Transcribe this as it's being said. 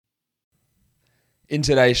In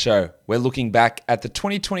today's show, we're looking back at the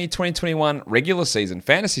 2020-2021 regular season,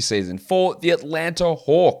 fantasy season for the Atlanta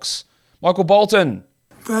Hawks. Michael Bolton.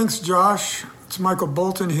 Thanks, Josh. It's Michael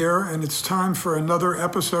Bolton here, and it's time for another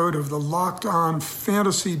episode of the Locked On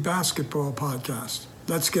Fantasy Basketball Podcast.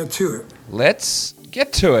 Let's get to it. Let's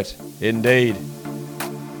get to it, indeed.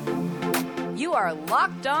 You are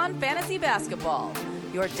Locked On Fantasy Basketball,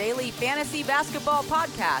 your daily fantasy basketball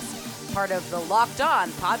podcast, part of the Locked On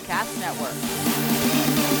Podcast Network.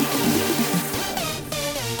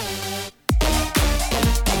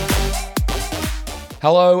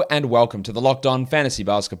 Hello and welcome to the Locked On Fantasy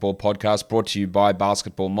Basketball Podcast brought to you by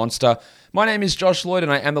Basketball Monster. My name is Josh Lloyd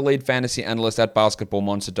and I am the lead fantasy analyst at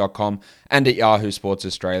basketballmonster.com and at Yahoo Sports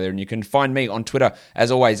Australia. And you can find me on Twitter, as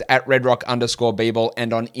always, at redrock_bball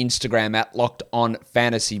and on Instagram at Locked On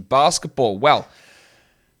Fantasy Basketball. Well,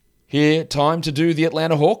 here, time to do the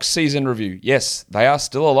Atlanta Hawks season review. Yes, they are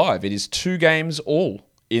still alive. It is 2 games all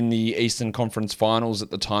in the Eastern Conference Finals at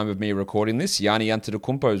the time of me recording this. Giannis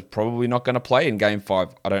Antetokounmpo is probably not going to play in Game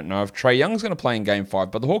 5. I don't know if Trae Young's going to play in Game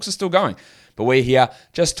 5, but the Hawks are still going. But we're here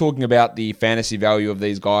just talking about the fantasy value of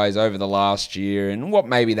these guys over the last year and what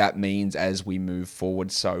maybe that means as we move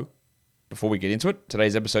forward. So, before we get into it,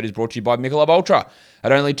 today's episode is brought to you by Michelob Ultra.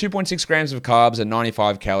 At only 2.6 grams of carbs and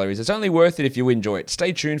 95 calories, it's only worth it if you enjoy it.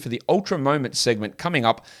 Stay tuned for the Ultra Moment segment coming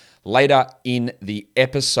up later in the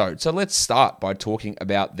episode. So let's start by talking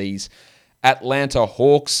about these Atlanta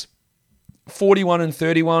Hawks.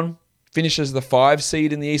 41-31, finishes the 5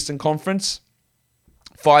 seed in the Eastern Conference.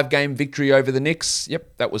 5-game victory over the Knicks.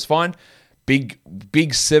 Yep, that was fine. Big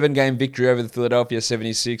 7-game victory over the Philadelphia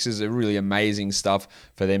 76ers. Really amazing stuff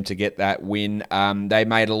for them to get that win. They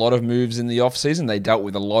made a lot of moves in the offseason. They dealt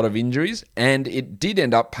with a lot of injuries, and it did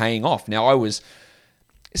end up paying off. Now, I was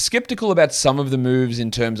skeptical about some of the moves in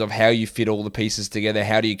terms of how you fit all the pieces together.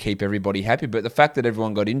 How do you keep everybody happy? But the fact that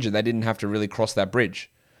everyone got injured, they didn't have to really cross that bridge.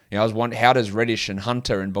 You know, I was wondering, how does Reddish and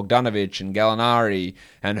Hunter and Bogdanovic and Gallinari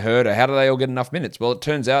and Herter, how do they all get enough minutes? Well, it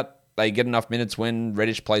turns out they get enough minutes when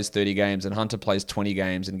Reddish plays 30 games and Hunter plays 20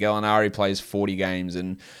 games and Gallinari plays 40 games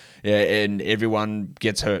and everyone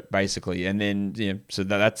gets hurt, basically. And then, so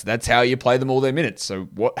that's how you play them all their minutes. So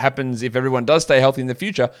what happens if everyone does stay healthy in the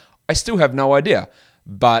future? I still have no idea.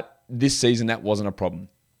 But this season, that wasn't a problem.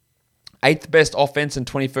 8th best offense and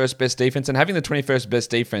 21st best defense. And having the 21st best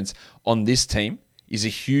defense on this team is a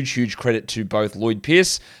huge credit to both Lloyd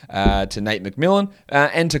Pierce, to Nate McMillan,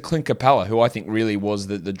 and to Clint Capella, who I think really was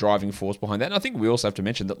the driving force behind that. And I think we also have to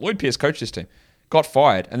mention that Lloyd Pierce coached this team, got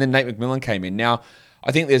fired, and then Nate McMillan came in. Now,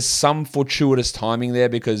 I think there's some fortuitous timing there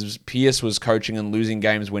because Pierce was coaching and losing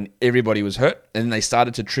games when everybody was hurt, and then they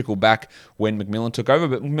started to trickle back when McMillan took over.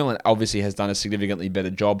 But McMillan obviously has done a significantly better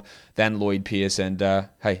job than Lloyd Pierce, and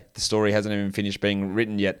hey, the story hasn't even finished being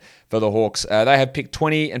written yet for the Hawks. They have pick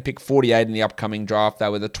 20 and pick 48 in the upcoming draft. They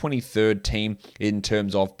were the 23rd team in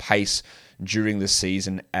terms of pace during the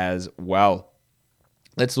season as well.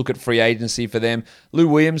 Let's look at free agency for them. Lou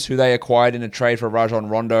Williams, who they acquired in a trade for Rajon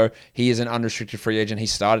Rondo. He is an unrestricted free agent. He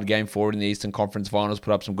started Game 4 in the Eastern Conference Finals,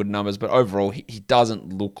 put up some good numbers, but overall, he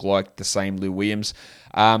doesn't look like the same Lou Williams.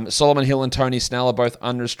 Solomon Hill and Tony Snell are both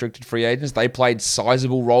unrestricted free agents. They played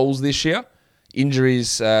sizable roles this year.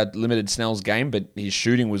 Injuries limited Snell's game, but his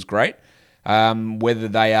shooting was great. Whether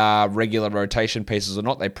they are regular rotation pieces or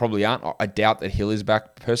not, they probably aren't. I doubt that Hill is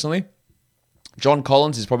back personally. John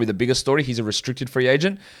Collins is probably the biggest story. He's a restricted free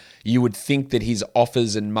agent. You would think that his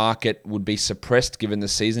offers and market would be suppressed given the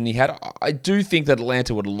season he had. I do think that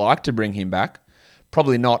Atlanta would like to bring him back.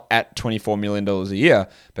 Probably not at $24 million a year,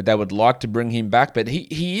 but they would like to bring him back. But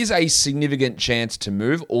he is a significant chance to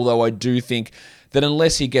move, although I do think that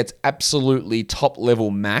unless he gets absolutely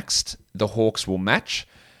top-level maxed, the Hawks will match.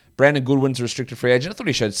 Brandon Goodwin's a restricted free agent. I thought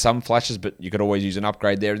he showed some flashes, but you could always use an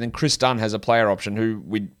upgrade there. And then Chris Dunn has a player option who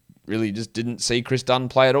we really just didn't see Chris Dunn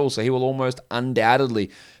play at all, so he will almost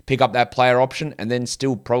undoubtedly pick up that player option and then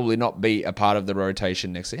still probably not be a part of the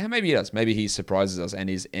rotation next year. Maybe he does. Maybe he surprises us and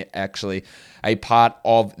is actually a part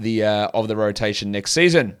of the rotation next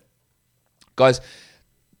season. Guys,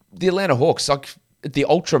 the Atlanta Hawks, like the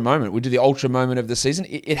ultra moment, we do the ultra moment of the season.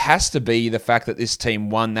 It has to be the fact that this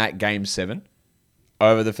team won that Game 7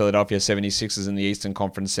 over the Philadelphia 76ers in the Eastern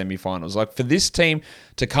Conference semifinals. Like, for this team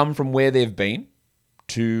to come from where they've been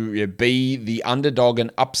to be the underdog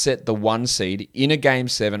and upset the 1 seed in a Game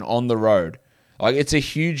 7 on the road, like, it's a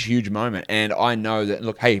huge moment. And I know that,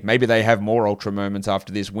 look, hey, maybe they have more ultra moments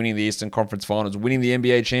after this, winning the Eastern Conference Finals, winning the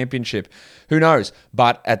NBA championship. Who knows?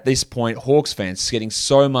 But at this point, Hawks fans getting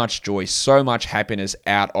so much joy, so much happiness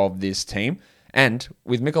out of this team. And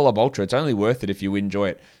with Michelob Ultra, it's only worth it if you enjoy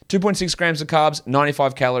it. 2.6 grams of carbs,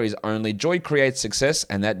 95 calories only. Joy creates success,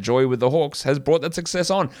 and that joy with the Hawks has brought that success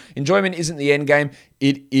on. Enjoyment isn't the end game,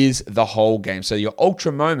 it is the whole game. So your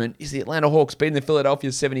Ultra moment is the Atlanta Hawks beating the Philadelphia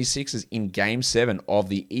 76ers in Game 7 of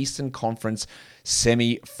the Eastern Conference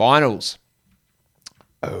semi-finals.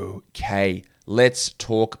 Okay, let's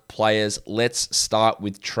talk players. Let's start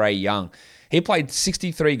with Trae Young. He played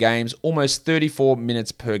 63 games, almost 34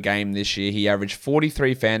 minutes per game this year. He averaged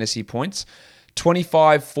 43 fantasy points,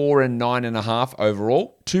 25, 4, and 9.5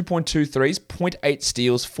 overall, 2.2 threes, 0.8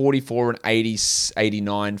 steals, 44 and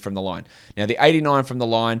 89 from the line. Now, the 89 from the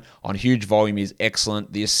line on huge volume is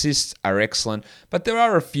excellent. The assists are excellent, but there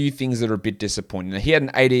are a few things that are a bit disappointing. Now, he had an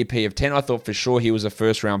ADP of 10. I thought for sure he was a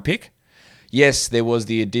first-round pick. Yes, there was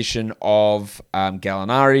the addition of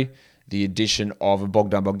Gallinari, the addition of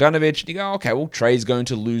Bogdan Bogdanovic. You go, okay, well, Trae's going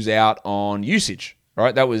to lose out on usage,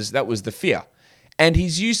 right? That was the fear. And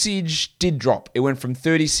his usage did drop. It went from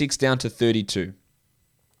 36 down to 32.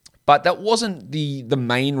 But that wasn't the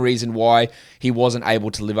main reason why he wasn't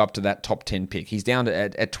able to live up to that top 10 pick. He's down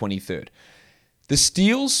at 23rd. The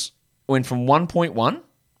steals went from 1.1,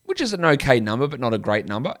 which is an okay number, but not a great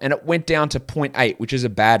number, and it went down to 0.8, which is a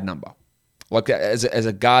bad number. Like as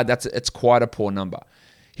a guard, it's quite a poor number.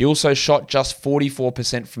 He also shot just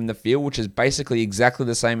 44% from the field, which is basically exactly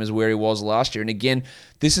the same as where he was last year. And again,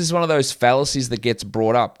 this is one of those fallacies that gets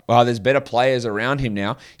brought up. Oh, there's better players around him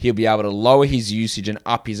now. He'll be able to lower his usage and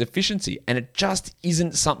up his efficiency. And it just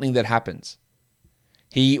isn't something that happens.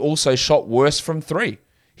 He also shot worse from three.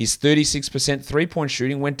 His 36% three-point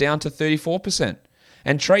shooting went down to 34%.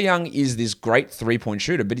 And Trae Young is this great three-point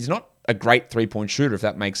shooter, but he's not a great three-point shooter, if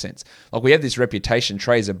that makes sense. Like, we have this reputation,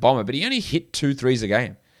 Trae's a bomber, but he only hit 2 threes a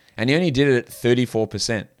game. And he only did it at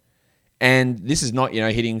 34%. And this is not,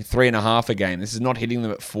 hitting 3.5 a game. This is not hitting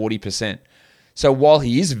them at 40%. So while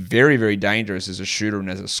he is very, very dangerous as a shooter and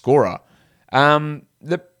as a scorer,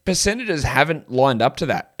 the percentages haven't lined up to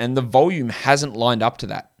that. And the volume hasn't lined up to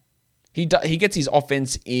that. He gets his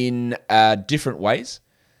offense in different ways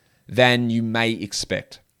than you may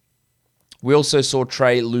expect. We also saw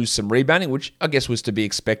Trae lose some rebounding, which I guess was to be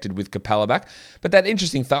expected with Capella back. But that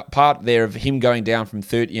interesting part there of him going down from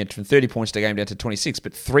 30 points a game down to 26,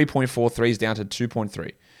 but 3.4 threes down to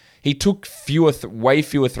 2.3. He took way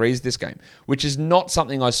fewer threes this game, which is not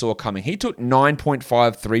something I saw coming. He took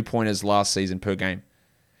 9.5 three-pointers last season per game.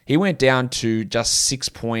 He went down to just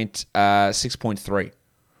 6.3.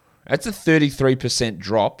 That's a 33%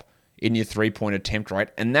 drop in your three-point attempt rate.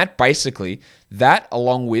 And that basically,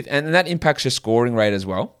 along with, and that impacts your scoring rate as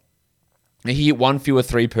well. He hit 1 fewer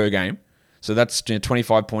 3 per game. So that's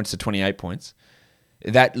 25 points to 28 points.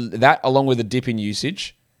 That along with the dip in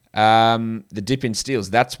usage, the dip in steals,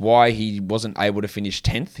 that's why he wasn't able to finish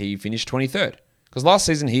 10th. He finished 23rd. Because last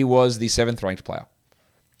season he was the 7th ranked player.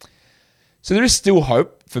 So there is still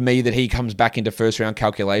hope for me that he comes back into first-round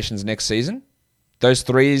calculations next season. Those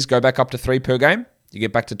threes go back up to 3 per game. You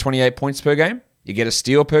get back to 28 points per game. You get a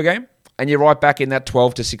steal per game, and you're right back in that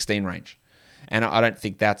 12 to 16 range. And I don't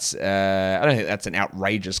think that's an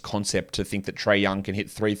outrageous concept to think that Trae Young can hit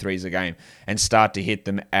 3 threes a game and start to hit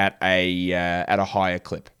them at a higher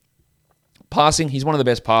clip. Passing, he's one of the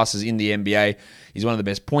best passers in the NBA. He's one of the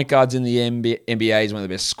best point guards in the NBA. He's one of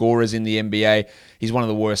the best scorers in the NBA. He's one of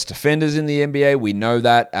the worst defenders in the NBA. We know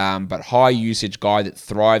that, but high usage guy that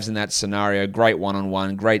thrives in that scenario. Great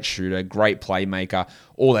one-on-one, great shooter, great playmaker.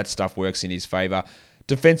 All that stuff works in his favor.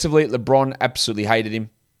 Defensively, LeBron absolutely hated him.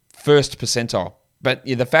 First percentile. But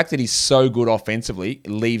the fact that he's so good offensively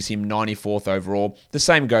leaves him 94th overall. The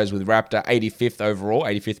same goes with Raptor, 85th overall,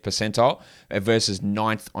 85th percentile versus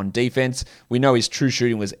 9th on defense. We know his true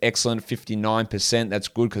shooting was excellent, 59%. That's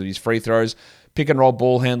good because of his free throws. Pick and roll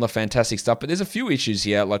ball handler, fantastic stuff. But there's a few issues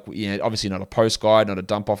here, like obviously not a post guy, not a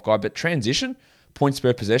dump off guy, but transition, points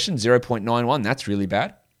per possession, 0.91. That's really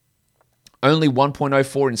bad. Only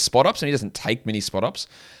 1.04 in spot ups, and he doesn't take many spot ups,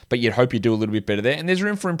 but you'd hope you do a little bit better there. And there's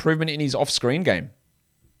room for improvement in his off-screen game.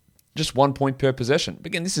 Just 1 point per possession. But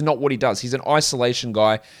again, this is not what he does. He's an isolation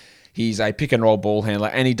guy. He's a pick-and-roll ball handler,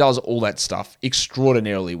 and he does all that stuff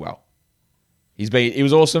extraordinarily well. He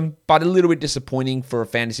was awesome, but a little bit disappointing for a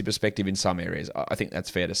fantasy perspective in some areas. I think that's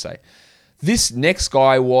fair to say. This next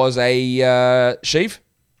guy was a Sheaf.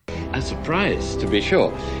 A surprise, to be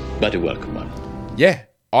sure, but a welcome one. Yeah.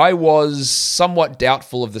 I was somewhat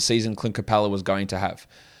doubtful of the season Clint Capella was going to have.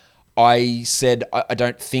 I said, I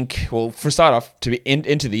don't think, well, for a start off, to be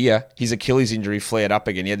into the year, his Achilles injury flared up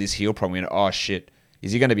again. He had this heel problem. Oh, shit.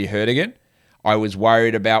 Is he going to be hurt again? I was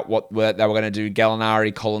worried about what they were going to do,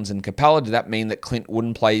 Gallinari, Collins, and Capella. Did that mean that Clint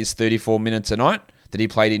wouldn't play his 34 minutes a night that he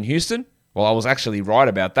played in Houston? Well, I was actually right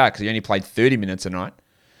about that because he only played 30 minutes a night.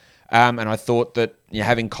 And I thought that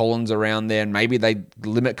having Collins around there, and maybe they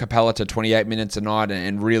limit Capella to 28 minutes a night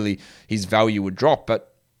and really his value would drop.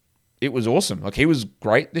 But it was awesome. Like, he was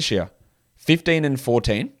great this year. 15 and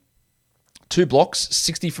 14. 2 blocks,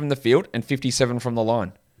 60 from the field and 57 from the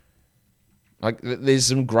line. Like, there's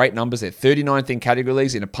some great numbers there. 39th in category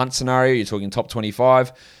leagues. In a punt scenario, you're talking top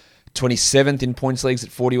 25. 27th in points leagues at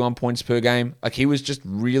 41 points per game. Like, he was just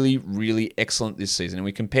really, really excellent this season. And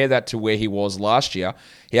we compare that to where he was last year.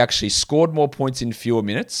 He actually scored more points in fewer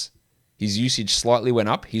minutes. His usage slightly went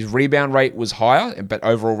up. His rebound rate was higher, but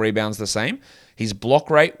overall rebounds the same. His block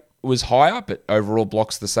rate was higher, but overall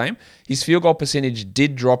blocks the same. His field goal percentage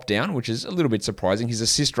did drop down, which is a little bit surprising. His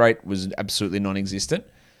assist rate was absolutely non-existent.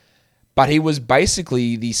 But he was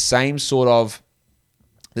basically the same sort of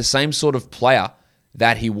player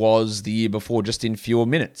that he was the year before, just in fewer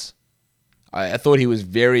minutes. I thought he was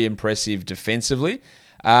very impressive defensively.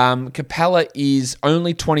 Capella is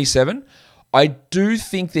only 27. I do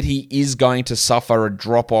think that he is going to suffer a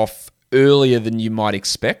drop-off earlier than you might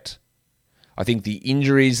expect. I think the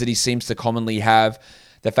injuries that he seems to commonly have,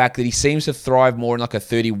 the fact that he seems to thrive more in like a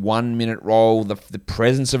 31-minute role, the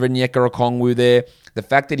presence of Onyeka Okongwu there, the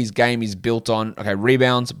fact that his game is built on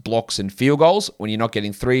rebounds, blocks, and field goals when you're not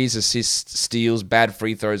getting threes, assists, steals, bad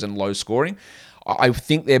free throws, and low scoring. I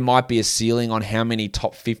think there might be a ceiling on how many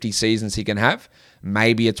top 50 seasons he can have.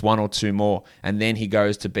 Maybe it's 1 or 2 more, and then he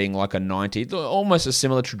goes to being like a 90. Almost a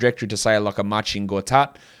similar trajectory to, say, like a Machin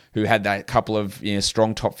Gortat, who had that couple of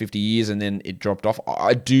strong top 50 years and then it dropped off.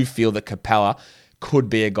 I do feel that Capella could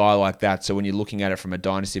be a guy like that. So when you're looking at it from a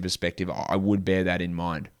dynasty perspective, I would bear that in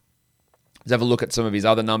mind. Let's have a look at some of his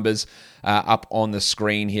other numbers up on the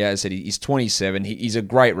screen here. As I said, he's 27. He's a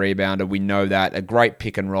great rebounder. We know that. A great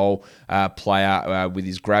pick and roll player with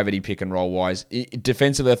his gravity pick and roll wise.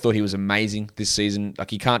 Defensively, I thought he was amazing this season. Like,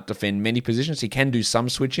 he can't defend many positions. He can do some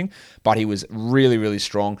switching, but he was really, really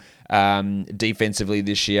strong defensively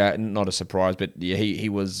this year. Not a surprise, but yeah, he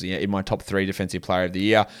was in my top 3 defensive player of the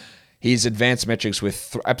year. His advanced metrics were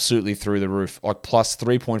absolutely through the roof. Like, plus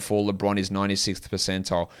 3.4 LeBron is 96th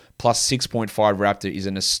percentile. Plus 6.5 Raptor is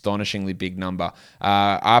an astonishingly big number.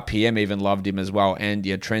 RPM even loved him as well.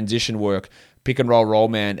 And transition work, pick and roll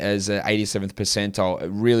man as 87th percentile. A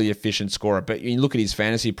really efficient scorer. But you look at his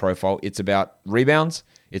fantasy profile, it's about rebounds,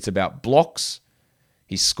 it's about blocks.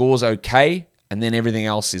 He scores okay, and then everything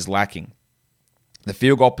else is lacking. The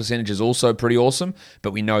field goal percentage is also pretty awesome,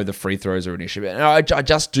 but we know the free throws are an issue. And I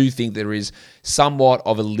just do think there is somewhat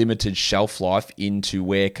of a limited shelf life into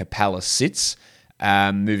where Capella sits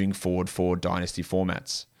moving forward for dynasty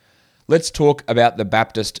formats. Let's talk about the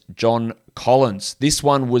Baptist John Collins. This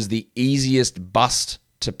one was the easiest bust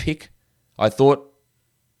to pick. I thought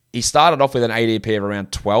he started off with an ADP of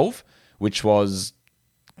around 12, which was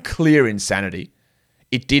clear insanity.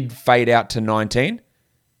 It did fade out to 19.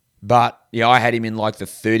 But I had him in like the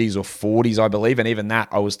 30s or 40s, I believe, and even that,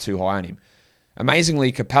 I was too high on him.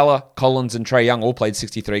 Amazingly, Capella, Collins, and Trae Young all played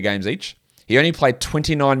 63 games each. He only played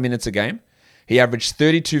 29 minutes a game. He averaged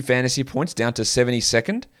 32 fantasy points, down to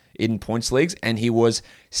 72nd in points leagues, and he was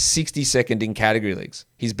 62nd in category leagues.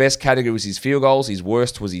 His best category was his field goals, his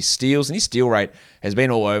worst was his steals, and his steal rate has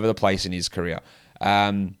been all over the place in his career.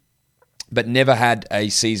 But never had a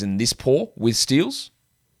season this poor with steals.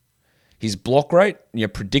 His block rate,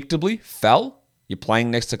 predictably fell. You're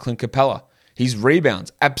playing next to Clint Capella. His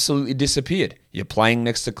rebounds absolutely disappeared. You're playing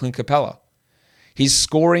next to Clint Capella. His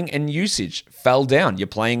scoring and usage fell down. You're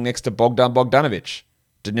playing next to Bogdan Bogdanovic,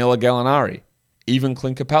 Danilo Gallinari, even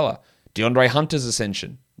Clint Capella, DeAndre Hunter's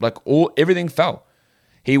ascension. Everything fell.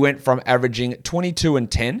 He went from averaging 22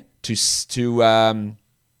 and 10 to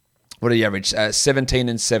what did he average? 17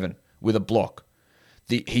 and 7 with a block.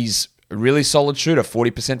 He's a really solid shooter,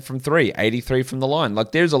 40% from 3, 83 from the line.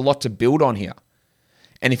 There's a lot to build on here.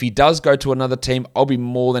 And if he does go to another team, I'll be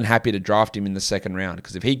more than happy to draft him in the second round.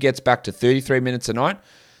 Because if he gets back to 33 minutes a night,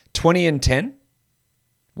 20 and 10,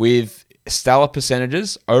 with stellar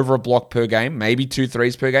percentages, over a block per game, maybe 2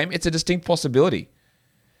 threes per game, it's a distinct possibility.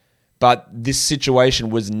 But this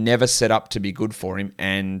situation was never set up to be good for him.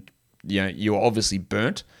 And you're obviously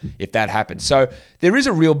burnt if that happens. So there is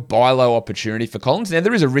a real buy low opportunity for Collins. Now,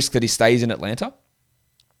 there is a risk that he stays in Atlanta.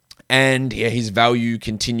 And his value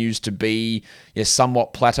continues to be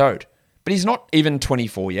somewhat plateaued. But he's not even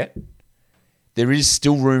 24 yet. There is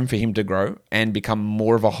still room for him to grow and become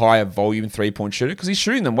more of a higher volume 3-point shooter because he's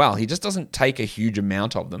shooting them well. He just doesn't take a huge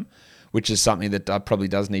amount of them, which is something that probably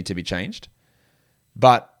does need to be changed.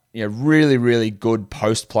 But really, really good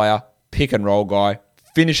post player, pick and roll guy,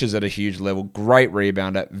 finishes at a huge level, great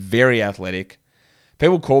rebounder, very athletic.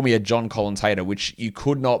 People call me a John Collins hater, which you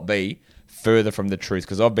could not be further from the truth,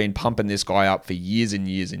 because I've been pumping this guy up for years and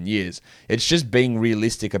years and years. It's just being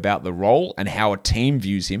realistic about the role and how a team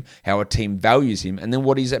views him, how a team values him, and then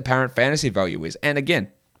what his apparent fantasy value is. And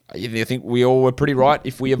again, I think we all were pretty right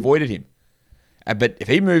if we avoided him. But if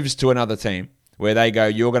he moves to another team where they go,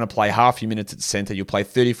 you're going to play half your minutes at center, you'll play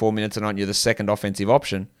 34 minutes a night, and you're the second offensive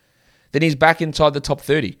option, then he's back inside the top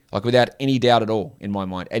 30, like without any doubt at all in my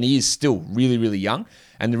mind. And he is still really, really young,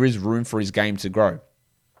 and there is room for his game to grow.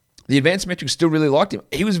 The advanced metrics still really liked him.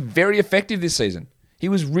 He was very effective this season. He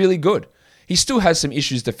was really good. He still has some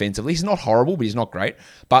issues defensively. He's not horrible, but he's not great.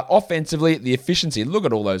 But offensively, the efficiency, look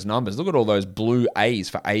at all those numbers. Look at all those blue A's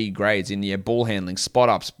for A grades in the ball handling, spot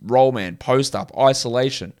ups, roll man, post up,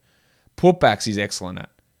 isolation. Putbacks he's excellent at.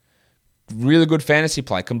 Really good fantasy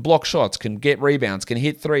play. Can block shots, can get rebounds, can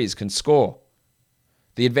hit threes, can score.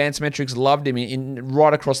 The advanced metrics loved him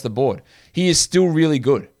right across the board. He is still really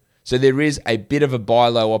good. So there is a bit of a buy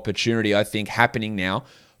low opportunity, I think, happening now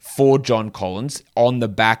for John Collins on the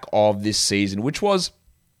back of this season, which was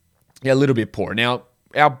a little bit poor. Now,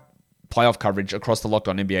 our playoff coverage across the Locked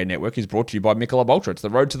On NBA network is brought to you by Michelob Ultra. It's the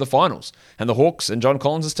road to the finals, and the Hawks and John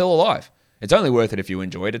Collins are still alive. It's only worth it if you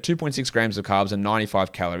enjoy it. At 2.6 grams of carbs and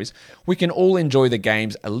 95 calories, we can all enjoy the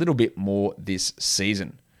games a little bit more this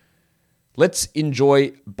season. Let's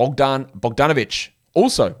enjoy Bogdan Bogdanovic,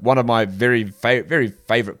 also one of my very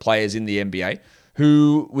favorite players in the NBA,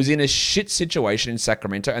 who was in a shit situation in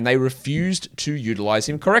Sacramento, and they refused to utilize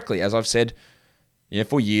him correctly, as I've said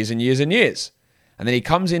for years and years and years. And then he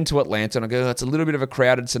comes into Atlanta, and I go, it's a little bit of a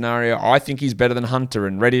crowded scenario. I think he's better than Hunter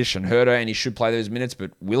and Reddish and Herter, and he should play those minutes, but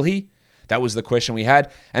will he? That was the question we had.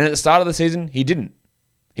 And at the start of the season, he didn't.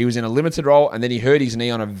 He was in a limited role, and then he hurt his knee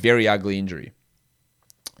on a very ugly injury.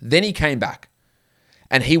 Then he came back,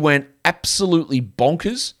 and he went absolutely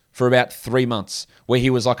bonkers for about 3 months, where he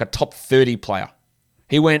was like a top 30 player.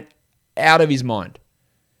 He went out of his mind.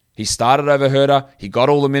 He started over Herter. He got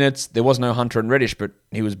all the minutes. There was no Hunter and Reddish, but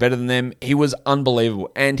he was better than them. He was unbelievable,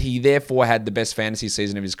 and he therefore had the best fantasy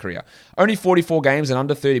season of his career. Only 44 games and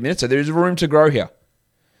under 30 minutes, so there is room to grow here.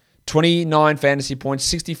 29 fantasy points,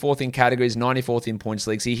 64th in categories, 94th in points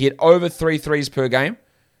leagues. He hit over 3 threes per game.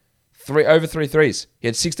 Over 3 threes. He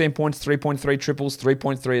had 16 points, 3.3 triples,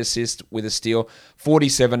 3.3 assists with a steal,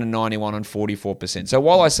 47 and 91 and 44%. So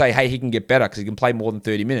while I say, hey, he can get better because he can play more than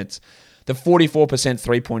 30 minutes, the 44%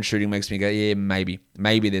 three-point shooting makes me go, yeah, maybe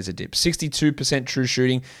there's a dip. 62% true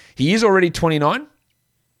shooting. He is already 29,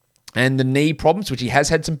 and the knee problems, which he has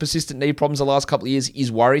had some persistent knee problems the last couple of years,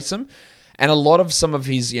 is worrisome. And a lot of some of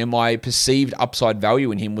his, my perceived upside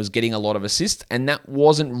value in him was getting a lot of assists, and that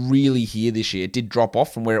wasn't really here this year. It did drop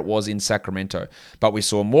off from where it was in Sacramento, but we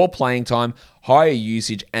saw more playing time, higher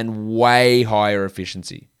usage, and way higher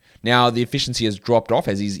efficiency. Now, the efficiency has dropped off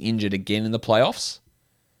as he's injured again in the playoffs.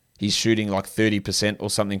 He's shooting like 30% or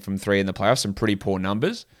something from 3 in the playoffs, some pretty poor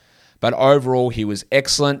numbers. But overall, he was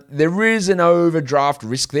excellent. There is an overdraft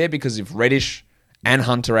risk there because if Reddish and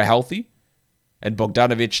Hunter are healthy, and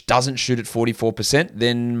Bogdanovic doesn't shoot at 44%,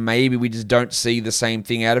 then maybe we just don't see the same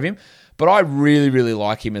thing out of him. But I really, really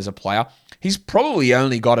like him as a player. He's probably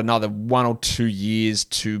only got another 1 or 2 years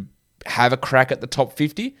to have a crack at the top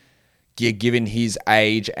 50, given his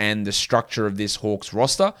age and the structure of this Hawks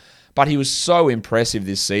roster. But he was so impressive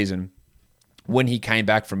this season when he came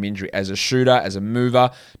back from injury as a shooter, as a mover.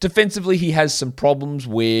 Defensively, he has some problems.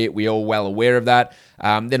 We're all well aware of that.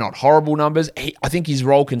 They're not horrible numbers. I think his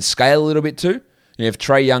role can scale a little bit too. If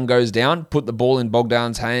Trae Young goes down, put the ball in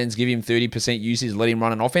Bogdan's hands, give him 30% usage, let him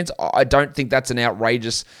run an offense. I don't think that's an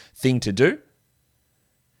outrageous thing to do.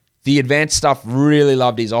 The advanced stuff really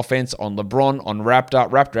loved his offense on LeBron, on Raptor.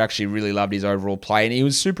 Raptor actually really loved his overall play, and he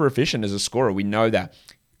was super efficient as a scorer. We know that.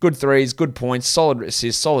 Good threes, good points, solid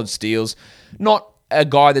assists, solid steals. Not a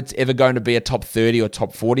guy that's ever going to be a top 30 or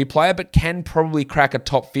top 40 player, but can probably crack a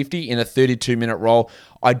top 50 in a 32-minute role.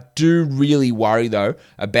 I do really worry, though,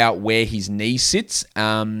 about where his knee sits,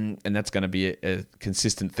 and that's going to be a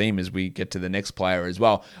consistent theme as we get to the next player as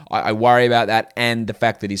well. I worry about that and the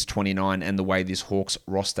fact that he's 29 and the way this Hawks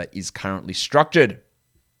roster is currently structured.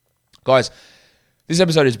 Guys, this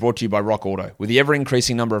episode is brought to you by Rock Auto. With the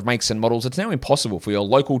ever-increasing number of makes and models, it's now impossible for your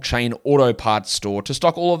local chain auto parts store to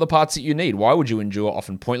stock all of the parts that you need. Why would you endure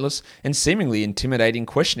often pointless and seemingly intimidating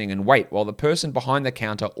questioning and wait while the person behind the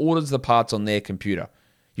counter orders the parts on their computer?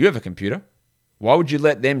 You have a computer. Why would you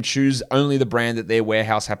let them choose only the brand that their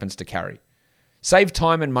warehouse happens to carry? Save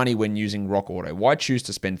time and money when using Rock Auto. Why choose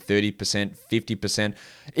to spend 30%, 50%,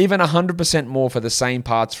 even 100% more for the same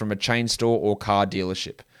parts from a chain store or car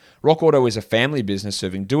dealership? Rock Auto is a family business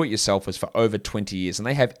serving do-it-yourselfers for over 20 years, and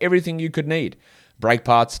they have everything you could need. brake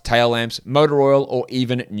parts, tail lamps, motor oil, or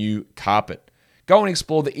even new carpet. Go and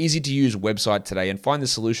explore the easy-to-use website today and find the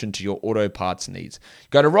solution to your auto parts needs.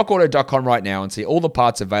 Go to rockauto.com right now and see all the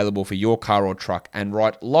parts available for your car or truck and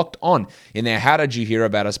write Locked On in their How Did You Hear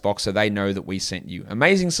About Us box so they know that we sent you.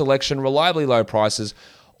 Amazing selection, reliably low prices,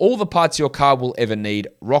 all the parts your car will ever need,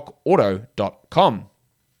 rockauto.com.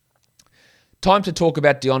 Time to talk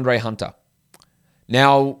about DeAndre Hunter.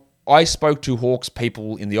 Now, I spoke to Hawks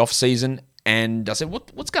people in the off-season and I said,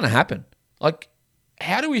 what's going to happen? Like,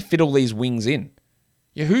 how do we fit all these wings in?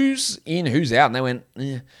 Yeah, who's in, who's out? And they went,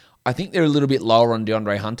 I think they're a little bit lower on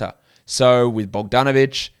DeAndre Hunter. So with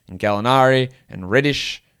Bogdanovic and Gallinari and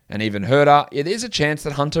Reddish and even Herter, there's a chance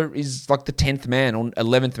that Hunter is like the 10th man or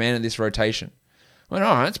 11th man in this rotation. I went,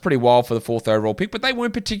 all right, that's pretty wild for the 4th overall pick, but they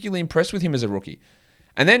weren't particularly impressed with him as a rookie.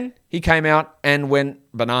 And then he came out and went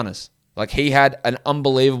bananas. Like he had an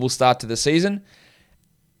unbelievable start to the season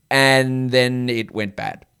and then it went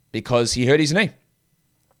bad because he hurt his knee.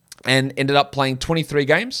 And ended up playing 23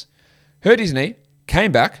 games, hurt his knee,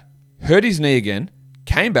 came back, hurt his knee again,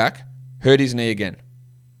 came back, hurt his knee again.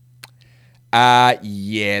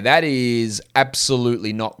 That is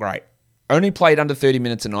absolutely not great. Only played under 30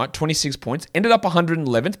 minutes a night, 26 points, ended up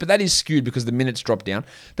 111th, but that is skewed because the minutes dropped down.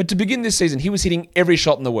 But to begin this season, he was hitting every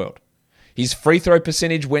shot in the world. His free throw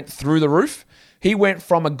percentage went through the roof. He went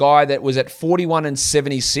from a guy that was at 41 and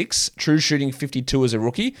 76, true shooting 52 as a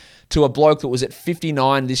rookie, to a bloke that was at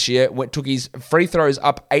 59 this year, took his free throws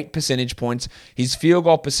up 8 percentage points, his field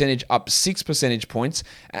goal percentage up 6 percentage points.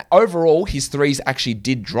 Overall, his threes actually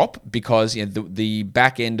did drop because the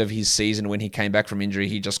back end of his season when he came back from injury,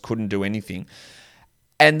 he just couldn't do anything.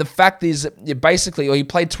 And the fact is, basically, he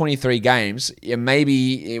played 23 games.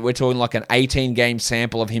 Maybe we're talking like an 18-game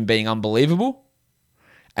sample of him being unbelievable.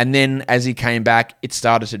 And then as he came back, it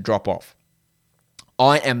started to drop off.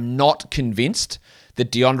 I am not convinced that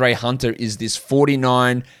DeAndre Hunter is this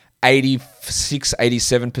 49, 86,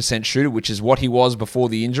 87% shooter, which is what he was before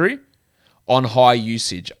the injury, on high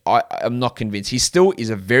usage. I'm not convinced. He still is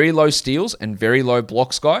a very low steals and very low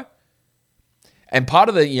blocks guy. And part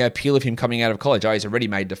of the appeal of him coming out of college, he's a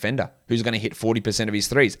ready-made defender who's going to hit 40% of his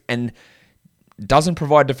threes. And doesn't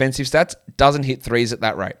provide defensive stats, doesn't hit threes at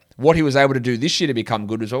that rate. What he was able to do this year to become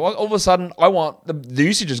good was all of a sudden, I want the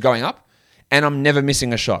usage is going up and I'm never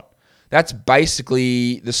missing a shot. That's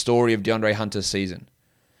basically the story of DeAndre Hunter's season.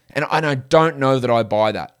 And I don't know that I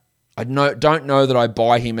buy that. I don't know that I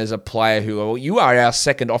buy him as a player who, you are our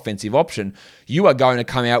second offensive option. You are going to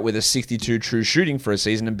come out with a 62 true shooting for a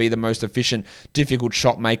season and be the most efficient, difficult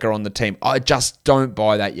shot maker on the team. I just don't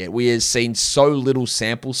buy that yet. We have seen so little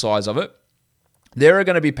sample size of it. There are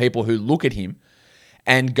going to be people who look at him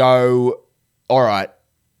and go, all right,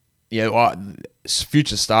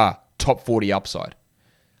 future star, top 40 upside.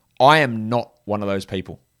 I am not one of those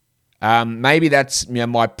people. Maybe that's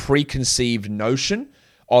my preconceived notion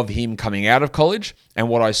of him coming out of college and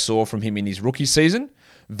what I saw from him in his rookie season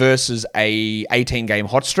versus a 18-game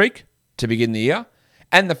hot streak to begin the year.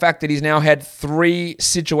 And the fact that he's now had 3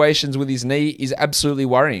 situations with his knee is absolutely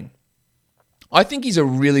worrying. I think he's a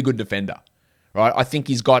really good defender. Right, I think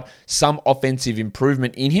he's got some offensive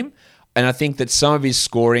improvement in him, and I think that some of his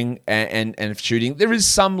scoring and shooting, there is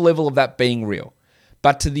some level of that being real.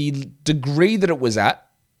 But to the degree that it was at,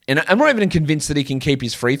 and I'm not even convinced that he can keep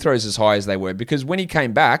his free throws as high as they were, because when he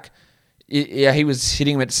came back, he was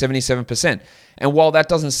hitting them at 77%. And while that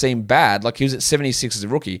doesn't seem bad, like he was at 76 as a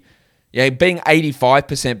rookie, being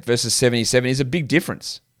 85% versus 77 is a big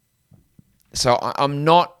difference. So I'm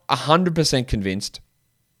not 100% convinced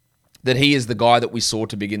that he is the guy that we saw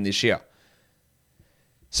to begin this year.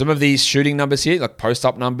 Some of these shooting numbers here, like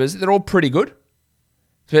post-up numbers, they're all pretty good.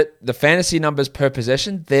 But the fantasy numbers per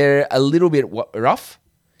possession, they're a little bit rough.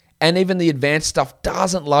 And even the advanced stuff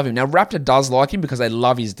doesn't love him. Now, Raptor does like him because they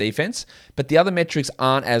love his defense, but the other metrics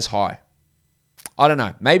aren't as high. I don't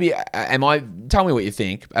know. Maybe, tell me what you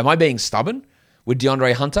think. Am I being stubborn with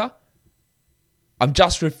DeAndre Hunter? I'm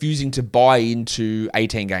just refusing to buy into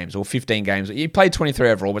 18 games or 15 games. He played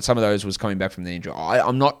 23 overall, but some of those was coming back from the injury.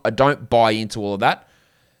 I don't buy into all of that.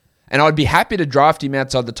 And I'd be happy to draft him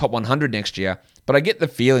outside the top 100 next year, but I get the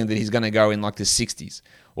feeling that he's going to go in like the 60s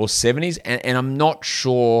or 70s, and I'm not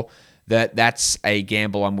sure that that's a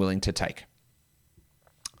gamble I'm willing to take.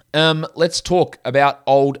 Let's talk about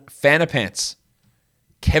old Fanapants.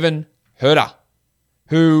 Kevin Herter,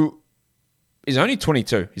 who is only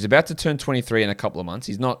 22. He's about to turn 23 in a couple of months.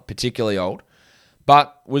 He's not particularly old,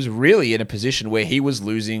 but was really in a position where he was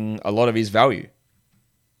losing a lot of his value.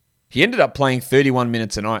 He ended up playing 31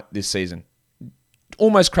 minutes a night this season.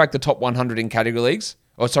 Almost cracked the top 100 in category leagues.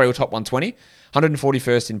 Or top 120.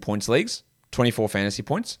 141st in points leagues. 24 fantasy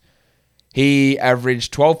points. He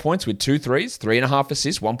averaged 12 points with 2 threes, 3.5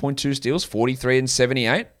 assists, 1.2 steals, 43 and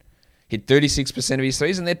 78. Hit 36% of his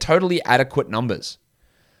threes, and they're totally adequate numbers.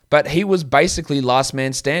 But he was basically last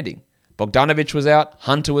man standing. Bogdanovic was out,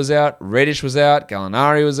 Hunter was out, Reddish was out,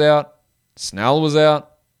 Gallinari was out, Snell was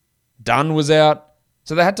out, Dunn was out.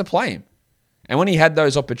 So they had to play him. And when he had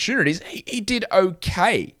those opportunities, he did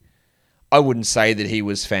okay. I wouldn't say that he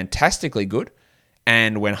was fantastically good.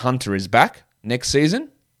 And when Hunter is back next season,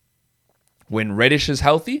 when Reddish is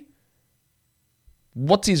healthy,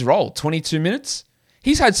 what's his role? 22 minutes?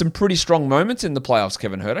 He's had some pretty strong moments in the playoffs,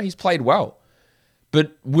 Kevin Huerter. He's played well.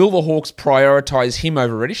 But will the Hawks prioritize him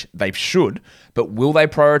over Reddish? They should. But will they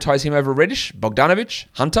prioritize him over Reddish, Bogdanovic,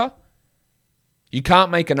 Hunter? You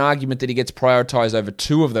can't make an argument that he gets prioritized over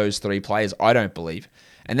 2 of those 3 players, I don't believe.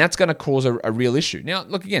 And that's going to cause a real issue. Now,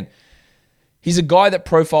 look again. He's a guy that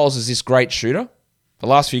profiles as this great shooter. The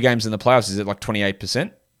last few games in the playoffs is at like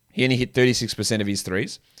 28%. He only hit 36% of his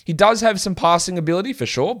threes. He does have some passing ability for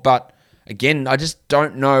sure, but again, I just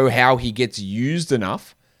don't know how he gets used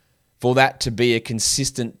enough for that to be a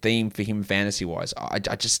consistent theme for him fantasy-wise. I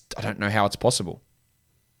don't know how it's possible.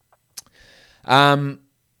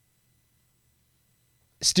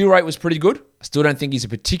 Steal rate was pretty good. I still don't think he's a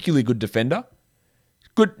particularly good defender.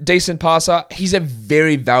 Good, decent passer. He's a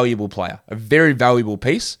very valuable player, a very valuable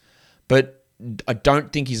piece, but I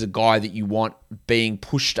don't think he's a guy that you want being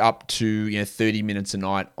pushed up to 30 minutes a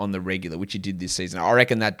night on the regular, which he did this season. I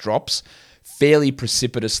reckon that drops fairly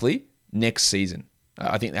precipitously next season.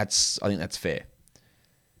 I think that's fair.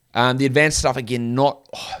 The advanced stuff, again, not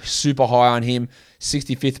super high on him.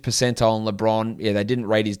 65th percentile on LeBron. Yeah, they didn't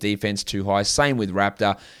rate his defense too high. Same with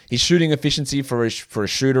Raptor. His shooting efficiency for a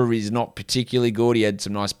shooter is not particularly good. He had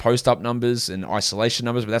some nice post-up numbers and isolation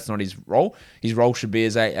numbers, but that's not his role. His role should be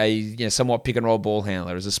as a somewhat pick-and-roll ball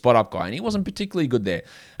handler, as a spot-up guy, and he wasn't particularly good there.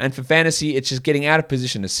 And for fantasy, it's just getting out of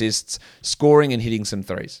position assists, scoring, and hitting some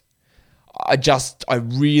threes. I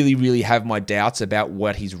really, really have my doubts about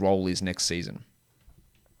what his role is next season.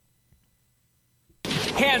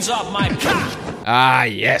 Hands off my cock! Ah,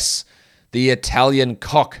 yes. The Italian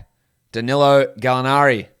cock, Danilo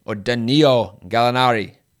Gallinari, or Danilo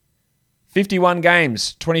Gallinari. 51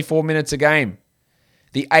 games, 24 minutes a game.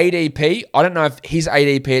 The ADP, I don't know if his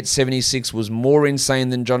ADP at 76 was more insane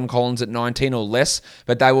than John Collins at 19 or less,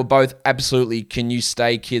 but they were both absolutely, can you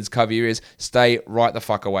stay, kids, cover your ears, stay right the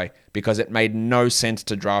fuck away, because it made no sense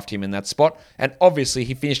to draft him in that spot. And obviously,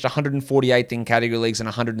 he finished 148th in category leagues and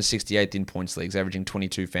 168th in points leagues, averaging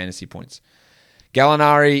 22 fantasy points.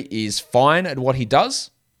 Gallinari is fine at what he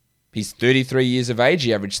does. He's 33 years of age.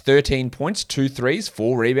 He averaged 13 points, 2 threes,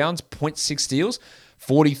 4 rebounds, 0.6 steals,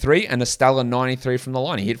 43, and a stellar 93 from the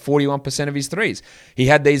line. He hit 41% of his threes. He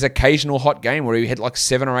had these occasional hot game where he hit like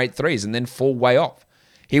 7 or 8 threes and then fall way off.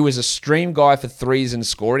 He was a stream guy for threes and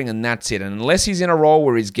scoring, and that's it. And unless he's in a role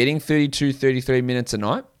where he's getting 32, 33 minutes a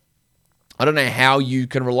night, I don't know how you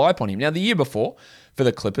can rely upon him. Now, the year before, for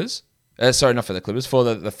the Clippers, for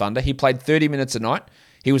the Thunder, he played 30 minutes a night.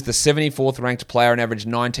 He was the 74th ranked player and averaged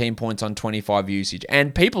 19 points on 25 usage.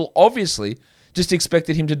 And people obviously just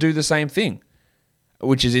expected him to do the same thing,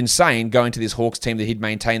 which is insane, going to this Hawks team that he'd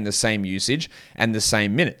maintain the same usage and the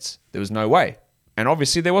same minutes. There was no way. And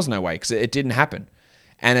obviously there was no way because it didn't happen.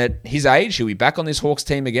 And at his age, he'll be back on this Hawks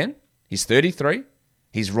team again. He's 33.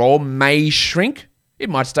 His role may shrink.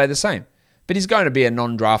 It might stay the same. But he's going to be a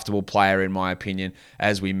non-draftable player, in my opinion,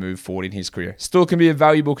 as we move forward in his career. Still can be a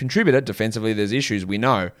valuable contributor. Defensively, there's issues, we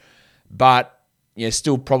know. But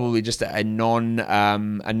still probably just a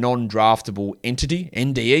non-draftable entity,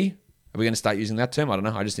 NDE. Are we going to start using that term? I don't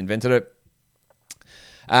know. I just invented it.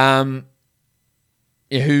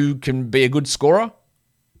 Who can be a good scorer.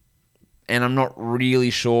 And I'm not really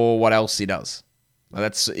sure what else he does.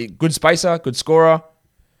 That's a good spacer, good scorer.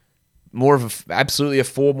 More of absolutely a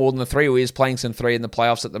 4 more than a 3. He is playing some 3 in the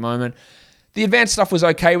playoffs at the moment. The advanced stuff was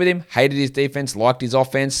okay with him. Hated his defense, liked his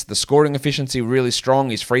offense. The scoring efficiency really strong.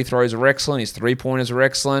 His free throws are excellent. His 3-pointers are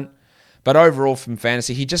excellent. But overall from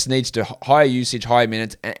fantasy, he just needs to higher usage, higher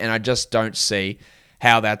minutes, and I just don't see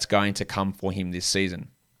how that's going to come for him this season.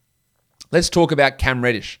 Let's talk about Cam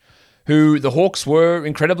Reddish, who the Hawks were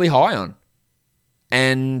incredibly high on.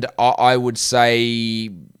 And I would say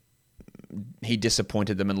he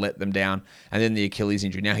disappointed them and let them down. And then the Achilles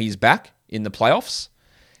injury. Now he's back in the playoffs.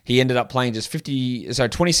 He ended up playing just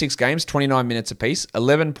 26 games, 29 minutes apiece,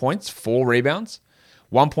 11 points, 4 rebounds,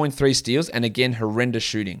 1.3 steals, and again, horrendous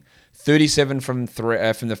shooting. 37 from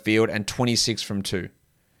the field and 26 from 2.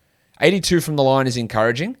 82 from the line is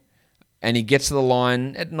encouraging, and he gets to the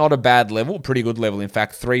line at not a bad level, pretty good level. In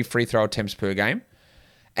fact, 3 free throw attempts per game.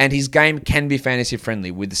 And his game can be fantasy friendly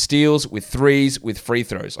with steals, with threes, with free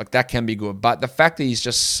throws. Like, that can be good. But the fact that he's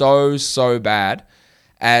just so bad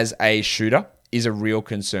as a shooter is a real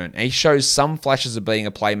concern. And he shows some flashes of being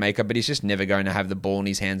a playmaker, but he's just never going to have the ball in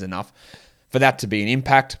his hands enough for that to be an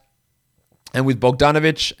impact. And with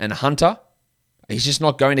Bogdanovic and Hunter, he's just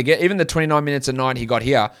not going to get... Even the 29 minutes a night he got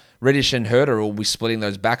here, Reddish and Herter will be splitting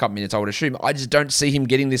those backup minutes, I would assume. I just don't see him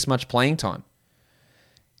getting this much playing time.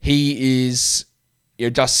 He is...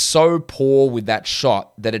 just so poor with that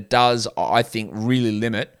shot that it does, I think, really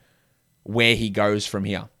limit where he goes from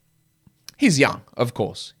here. He's young, of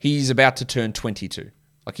course. He's about to turn 22.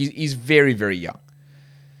 Like, he's very, very young.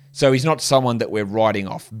 So he's not someone that we're writing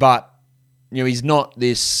off. But, he's not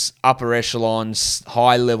this upper echelon,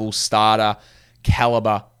 high-level starter,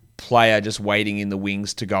 caliber player just waiting in the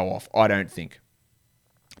wings to go off, I don't think.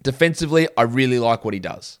 Defensively, I really like what he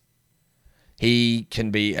does. He can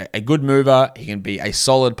be a good mover. He can be a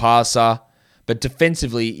solid passer. But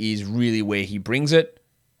defensively is really where he brings it.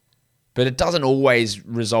 But it doesn't always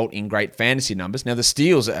result in great fantasy numbers. Now, the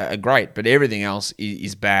steals are great, but everything else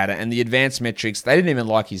is bad. And the advanced metrics, they didn't even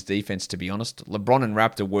like his defense, to be honest. LeBron and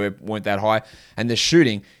Raptor weren't that high. And the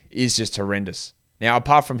shooting is just horrendous. Now,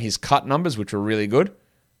 apart from his cut numbers, which were really good,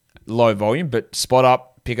 low volume, but spot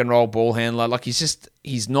up, pick and roll, ball handler, like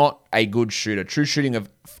he's not a good shooter. True shooting of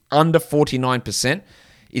under 49%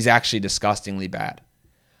 is actually disgustingly bad.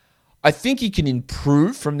 I think he can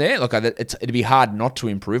improve from there. Look, it'd be hard not to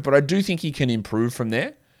improve, but I do think he can improve from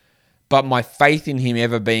there. But my faith in him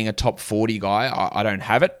ever being a top 40 guy, I don't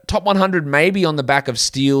have it. Top 100 maybe on the back of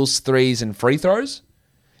steals, threes, and free throws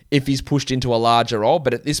if he's pushed into a larger role.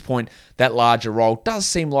 But at this point, that larger role does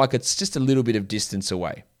seem like it's just a little bit of distance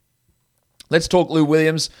away. Let's talk Lou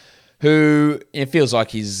Williams, who it feels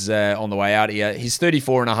like he's on the way out here. He's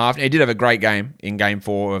 34.5. He did have a great game in Game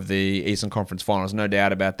 4 of the Eastern Conference Finals, no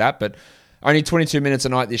doubt about that. But only 22 minutes a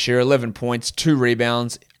night this year, 11 points, 2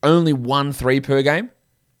 rebounds, only 1 3 per game.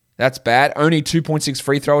 That's bad. Only 2.6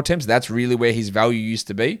 free throw attempts. That's really where his value used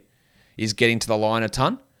to be, is getting to the line a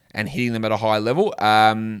ton and hitting them at a high level.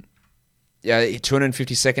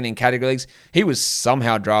 252nd in category leagues. He was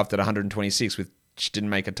somehow drafted 126, which didn't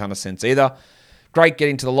make a ton of sense either. Great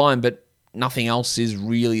getting to the line, but nothing else is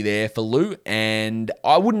really there for Lou. And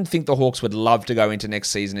I wouldn't think the Hawks would love to go into next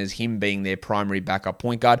season as him being their primary backup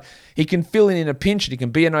point guard. He can fill in a pinch and he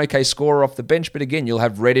can be an okay scorer off the bench. But again, you'll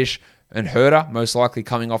have Reddish and Herter most likely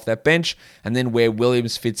coming off that bench. And then where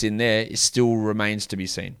Williams fits in there still remains to be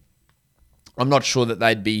seen. I'm not sure that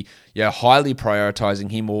they'd be highly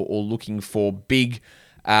prioritizing him or looking for big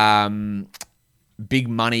money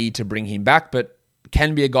to bring him back. But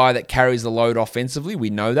can be a guy that carries the load offensively. We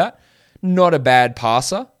know that. Not a bad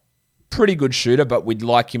passer. Pretty good shooter, but we'd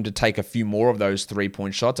like him to take a few more of those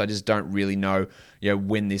 3-point shots. I just don't really know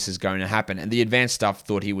when this is going to happen. And the advanced stuff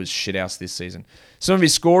thought he was shithouse this season. Some of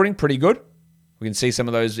his scoring, pretty good. We can see some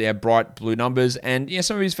of those bright blue numbers. And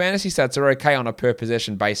some of his fantasy stats are okay on a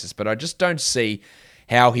per-possession basis. But I just don't see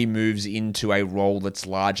how he moves into a role that's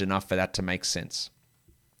large enough for that to make sense.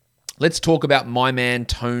 Let's talk about my man,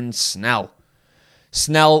 Tone Snell.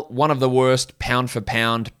 Snell, one of the worst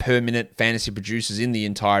pound-for-pound per-minute fantasy producers in the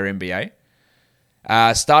entire NBA.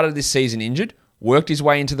 Started this season injured, worked his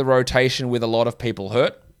way into the rotation with a lot of people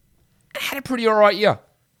hurt. Had a pretty all right year.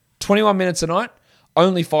 21 minutes a night,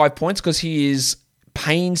 only 5 points because he is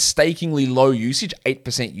painstakingly low usage,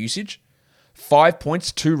 8% usage. 5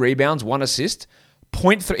 points, 2 rebounds, 1 assist.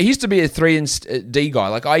 0.3. He used to be a 3 and D guy.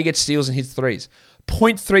 Like, he gets steals and hits threes.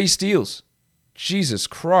 0.3 steals. Jesus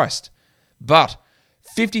Christ. But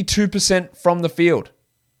 52% from the field.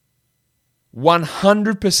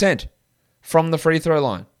 100% from the free throw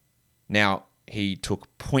line. Now, he took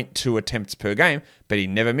 0.2 attempts per game, but he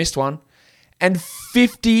never missed one. And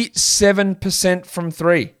 57% from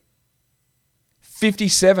 3.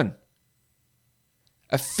 57.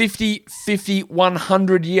 A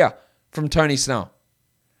 50-50-100 year from Tony Snell.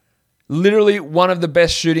 Literally one of the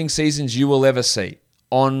best shooting seasons you will ever see.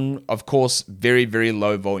 On, of course, very, very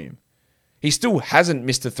low volume. He still hasn't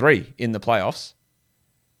missed a 3 in the playoffs.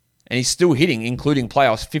 And he's still hitting, including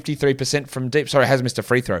playoffs, 53% from deep. Sorry, has missed a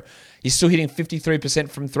free throw. He's still hitting 53%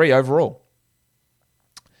 from 3 overall.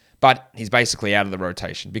 But he's basically out of the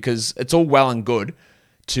rotation because it's all well and good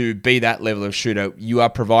to be that level of shooter. You are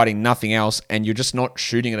providing nothing else and you're just not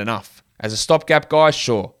shooting it enough. As a stopgap guy,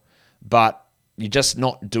 sure. But you're just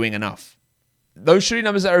not doing enough. Those shooting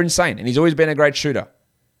numbers are insane. And he's always been a great shooter.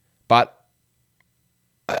 But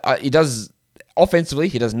he does... Offensively,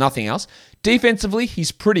 he does nothing else. Defensively,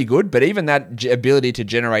 he's pretty good, but even that ability to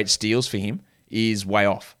generate steals for him is way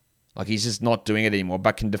off. Like, he's just not doing it anymore,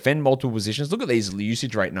 but can defend multiple positions. Look at these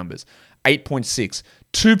usage rate numbers. 8.6,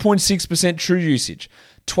 2.6% true usage,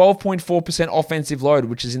 12.4% offensive load,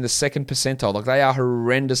 which is in the second percentile. Like, they are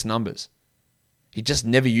horrendous numbers. He just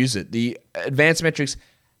never used it. The advanced metrics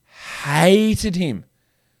hated him.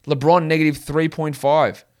 LeBron, negative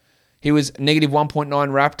 3.5. He was negative 1.9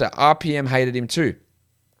 Raptor. RPM hated him too.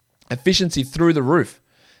 Efficiency through the roof.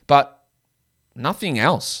 But nothing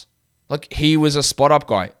else. Like, he was a spot-up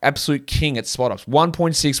guy. Absolute king at spot-ups.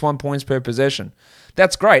 1.61 points per possession.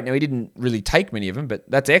 That's great. Now, he didn't really take many of them, but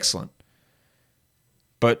that's excellent.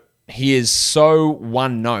 But he is so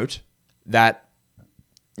one note that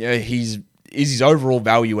is his overall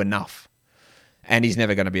value enough? And he's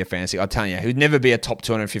never going to be a fantasy. I'm telling you, he'd never be a top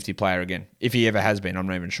 250 player again. If he ever has been, I'm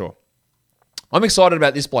not even sure. I'm excited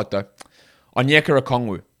about this bloke, though. Onyeka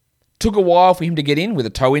Okongwu. Took a while for him to get in with a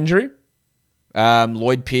toe injury.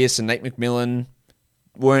 Lloyd Pierce and Nate McMillan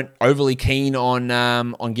weren't overly keen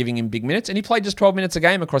on giving him big minutes, and he played just 12 minutes a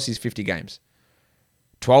game across his 50 games.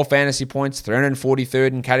 12 fantasy points, 343rd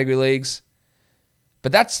in category leagues.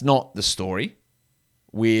 But that's not the story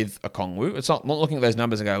with Okongwu. It's not looking at those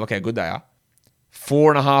numbers and go, look how good they are.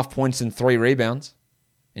 4.5 points and 3 rebounds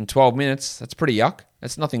in 12 minutes. That's pretty yuck.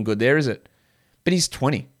 That's nothing good there, is it? But he's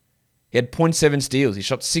 20. He had 0.7 steals. He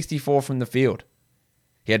shot 64 from the field.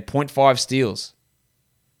 He had 0.5 steals.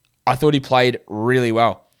 I thought he played really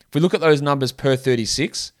well. If we look at those numbers per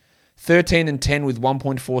 36, 13 and 10 with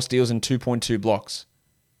 1.4 steals and 2.2 blocks.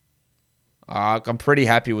 I'm pretty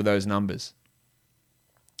happy with those numbers.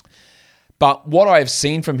 But what I have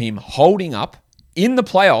seen from him holding up in the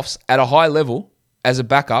playoffs at a high level as a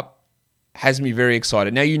backup has me very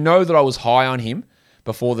excited. Now, you know that I was high on him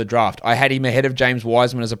before the draft. I had him ahead of James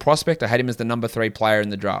Wiseman as a prospect. I had him as the number 3 player in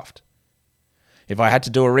the draft. If I had to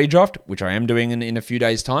do a redraft, which I am doing in a few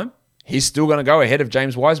days' time, he's still going to go ahead of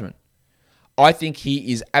James Wiseman. I think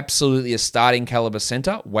he is absolutely a starting caliber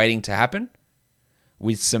center waiting to happen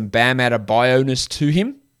with some Bam Adebayo-ness to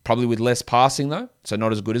him, probably with less passing though, so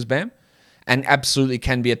not as good as Bam, and absolutely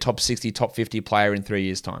can be a top 60, top 50 player in 3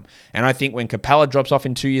 years' time. And I think when Capella drops off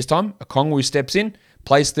in 2 years' time, Okongwu steps in,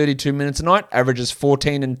 plays 32 minutes a night, averages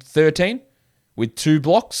 14 and 13 with 2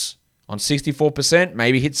 blocks on 64%,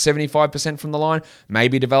 maybe hits 75% from the line,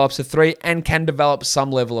 maybe develops a 3, and can develop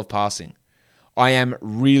some level of passing. I am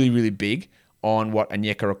really, really big on what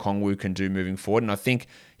Onyeka Okongwu can do moving forward, and I think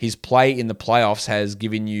his play in the playoffs has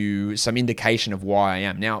given you some indication of why I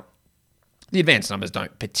am. Now, the advanced numbers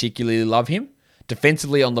don't particularly love him.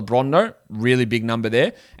 Defensively on LeBron, no, really big number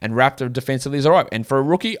there, and Raptor defensively is all right. And for a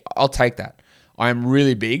rookie, I'll take that. I am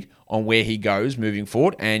really big on where he goes moving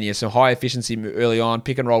forward. And yeah, some high efficiency early on.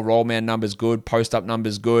 Pick and roll man numbers good. Post up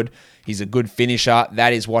numbers good. He's a good finisher.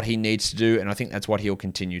 That is what he needs to do. And I think that's what he'll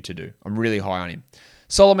continue to do. I'm really high on him.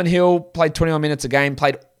 Solomon Hill played 21 minutes a game.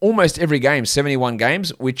 Played almost every game, 71 games,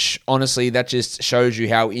 which honestly, that just shows you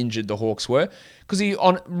how injured the Hawks were. Because he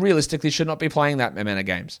realistically should not be playing that amount of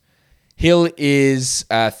games. Hill is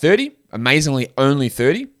 30. Amazingly, only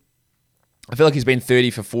 30. I feel like he's been 30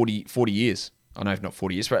 for 40 years. I know not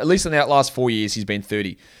 40 years, but at least in the last 4 years, he's been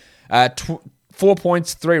 30. 4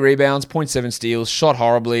 points, 3 rebounds, 0.7 steals, shot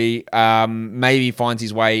horribly. Maybe finds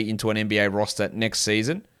his way into an NBA roster next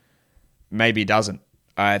season. Maybe doesn't.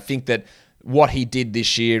 I think that what he did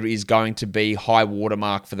this year is going to be high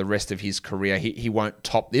watermark for the rest of his career. He won't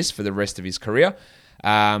top this for the rest of his career.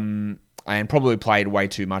 And probably played way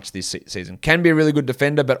too much this season. Can be a really good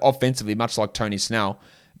defender, but offensively, much like Tony Snell,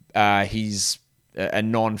 he's a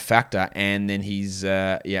non-factor, and then he's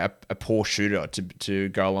a poor shooter to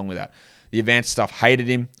go along with that. The advanced stuff hated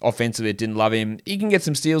him. Offensively, it didn't love him. He can get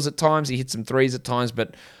some steals at times. He hits some threes at times,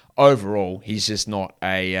 but overall, he's just not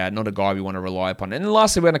a guy we want to rely upon. And then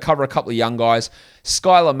lastly, we're going to cover a couple of young guys.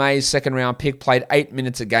 Skylar Mays, second-round pick, played 8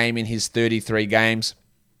 minutes a game in his 33 games.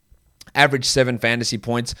 Averaged 7 fantasy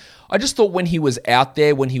points. I just thought when he was out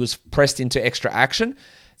there, when he was pressed into extra action,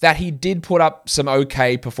 that he did put up some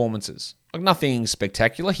okay performances. Like nothing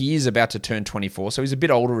spectacular. He is about to turn 24, so he's a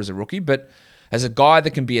bit older as a rookie, but as a guy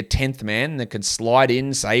that can be a 10th man, that can slide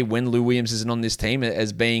in, say, when Lou Williams isn't on this team,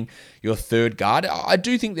 as being your third guard, I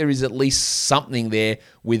do think there is at least something there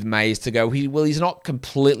with Mays to go, he's not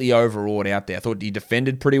completely overawed out there. I thought he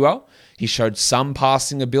defended pretty well. He showed some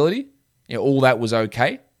passing ability. All that was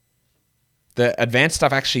okay. The advanced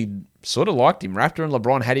stuff actually sort of liked him. Raptor and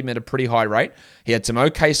LeBron had him at a pretty high rate. He had some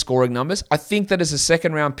okay scoring numbers. I think that as a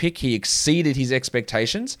second-round pick, he exceeded his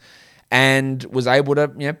expectations and was able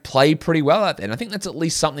to play pretty well out there. And I think that's at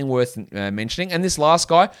least something worth mentioning. And this last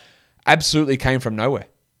guy absolutely came from nowhere.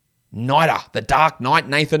 Knighter, the Dark Knight,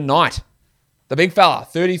 Nathan Knight. The big fella,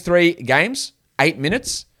 33 games, 8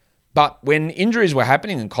 minutes, But when injuries were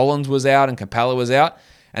happening and Collins was out and Capella was out,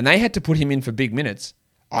 and they had to put him in for big minutes,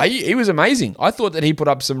 he was amazing. I thought that he put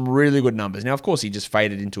up some really good numbers. Now, of course, he just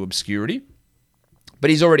faded into obscurity, but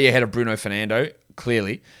he's already ahead of Bruno Fernando,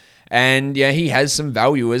 clearly. And yeah, he has some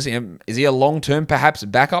value. Is he a long-term, perhaps,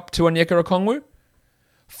 backup to Onyeka Okongwu?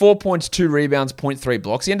 4 points, 2 rebounds, 0.3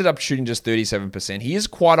 blocks. He ended up shooting just 37%. He is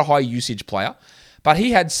quite a high usage player, but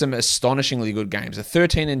he had some astonishingly good games. A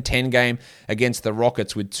 13-10 game against the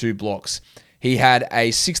Rockets with 2 blocks. He had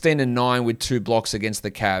a 16-9 with 2 blocks against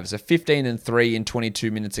the Cavs. A 15-3 in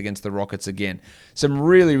 22 minutes against the Rockets again. Some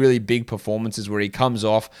really, really big performances where he comes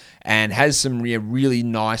off and has some really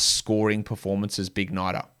nice scoring performances, big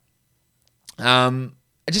nighter.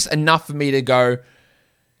 Just enough for me to go,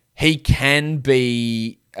 he can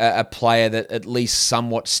be a player that at least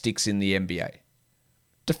somewhat sticks in the NBA.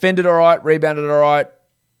 Defended all right, rebounded all right.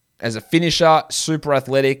 As a finisher, super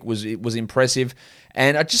athletic, was impressive.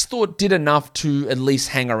 And I just thought did enough to at least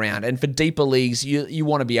hang around. And for deeper leagues, you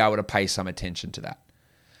want to be able to pay some attention to that.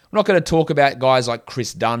 I'm not going to talk about guys like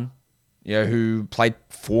Chris Dunn, who played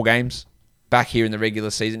 4 games back here in the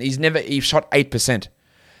regular season. He shot 8%.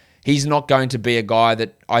 He's not going to be a guy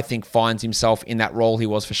that I think finds himself in that role he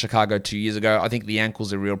was for Chicago 2 years ago. I think the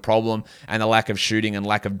ankle's a real problem, and the lack of shooting and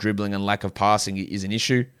lack of dribbling and lack of passing is an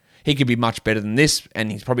issue. He could be much better than this,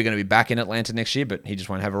 and he's probably going to be back in Atlanta next year, but he just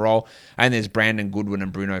won't have a role. And there's Brandon Goodwin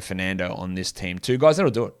and Bruno Fernando on this team too. Guys,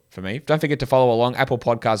 that'll do it for me. Don't forget to follow along Apple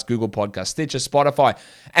Podcasts, Google Podcasts, Stitcher, Spotify,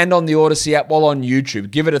 and on the Odyssey app while on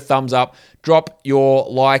YouTube. Give it a thumbs up. Drop your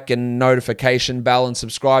like and notification bell and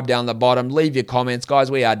subscribe down the bottom. Leave your comments.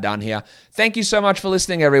 Guys, we are done here. Thank you so much for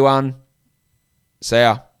listening, everyone. See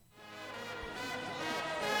ya.